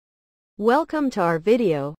Welcome to our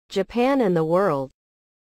video, Japan and the World.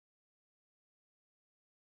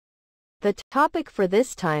 The topic for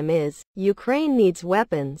this time is, Ukraine needs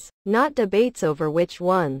weapons, not debates over which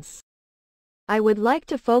ones. I would like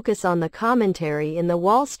to focus on the commentary in the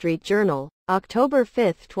Wall Street Journal, October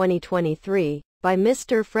 5, 2023, by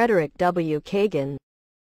Mr. Frederick W. Kagan,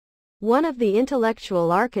 one of the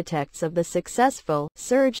intellectual architects of the successful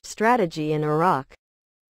surge strategy in Iraq.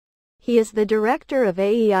 He is the director of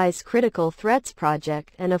AEI's Critical Threats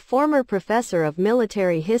Project and a former professor of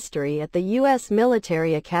military history at the U.S.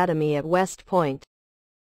 Military Academy at West Point.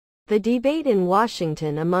 The debate in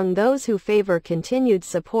Washington among those who favor continued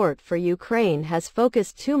support for Ukraine has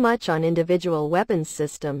focused too much on individual weapons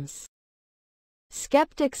systems.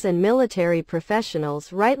 Skeptics and military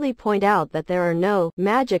professionals rightly point out that there are no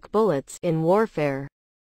magic bullets in warfare.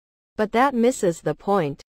 But that misses the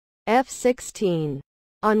point. F-16,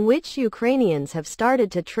 on which Ukrainians have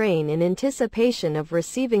started to train in anticipation of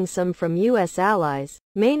receiving some from U.S. allies,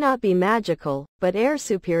 may not be magical, but air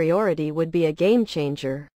superiority would be a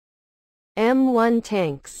game-changer. M1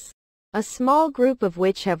 tanks, a small group of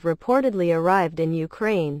which have reportedly arrived in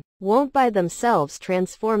Ukraine, won't by themselves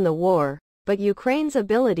transform the war, but Ukraine's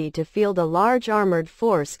ability to field a large armored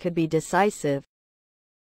force could be decisive.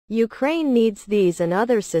 Ukraine needs these and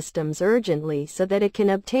other systems urgently so that it can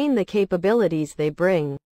obtain the capabilities they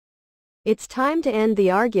bring. It's time to end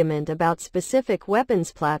the argument about specific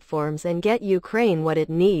weapons platforms and get Ukraine what it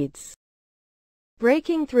needs.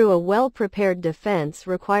 Breaking through a well-prepared defense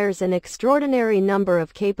requires an extraordinary number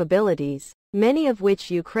of capabilities, many of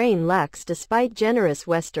which Ukraine lacks despite generous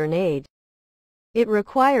Western aid. It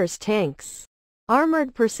requires tanks,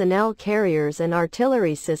 armored personnel carriers and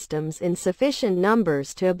artillery systems in sufficient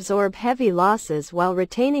numbers to absorb heavy losses while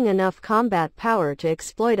retaining enough combat power to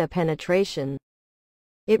exploit a penetration.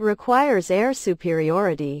 It requires air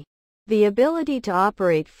superiority, the ability to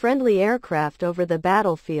operate friendly aircraft over the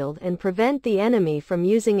battlefield and prevent the enemy from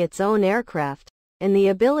using its own aircraft, and the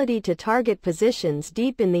ability to target positions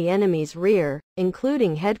deep in the enemy's rear,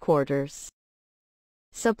 including headquarters,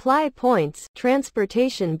 supply points,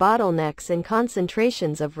 transportation bottlenecks and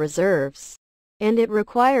concentrations of reserves. And it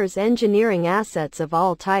requires engineering assets of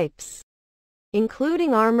all types,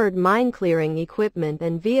 including armored mine-clearing equipment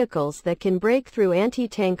and vehicles that can break through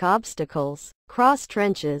anti-tank obstacles, cross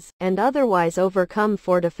trenches, and otherwise overcome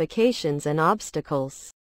fortifications and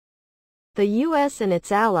obstacles. The U.S. and its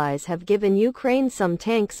allies have given Ukraine some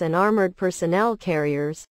tanks and armored personnel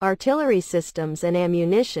carriers, artillery systems and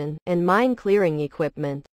ammunition, and mine-clearing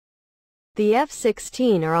equipment. The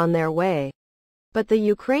F-16 are on their way. But the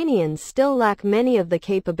Ukrainians still lack many of the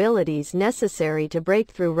capabilities necessary to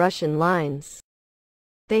break through Russian lines.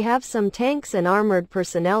 They have some tanks and armored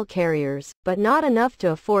personnel carriers, but not enough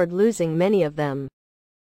to afford losing many of them.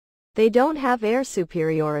 They don't have air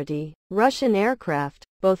superiority. Russian aircraft,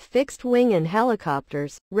 both fixed-wing and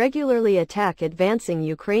helicopters, regularly attack advancing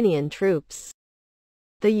Ukrainian troops.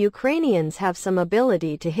 The Ukrainians have some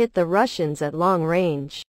ability to hit the Russians at long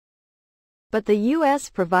range. But the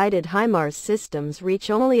U.S.-provided HIMARS systems reach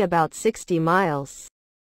only about 60 miles.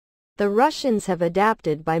 The Russians have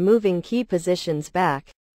adapted by moving key positions back.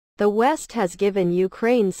 The West has given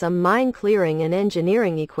Ukraine some mine-clearing and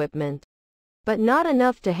engineering equipment, but not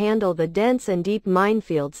enough to handle the dense and deep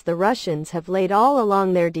minefields the Russians have laid all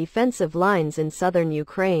along their defensive lines in southern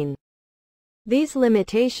Ukraine. These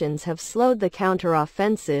limitations have slowed the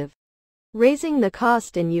counteroffensive, raising the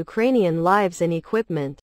cost in Ukrainian lives and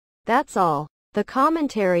equipment. That's all. The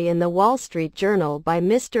commentary in the Wall Street Journal by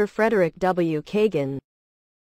Mr. Frederick W. Kagan.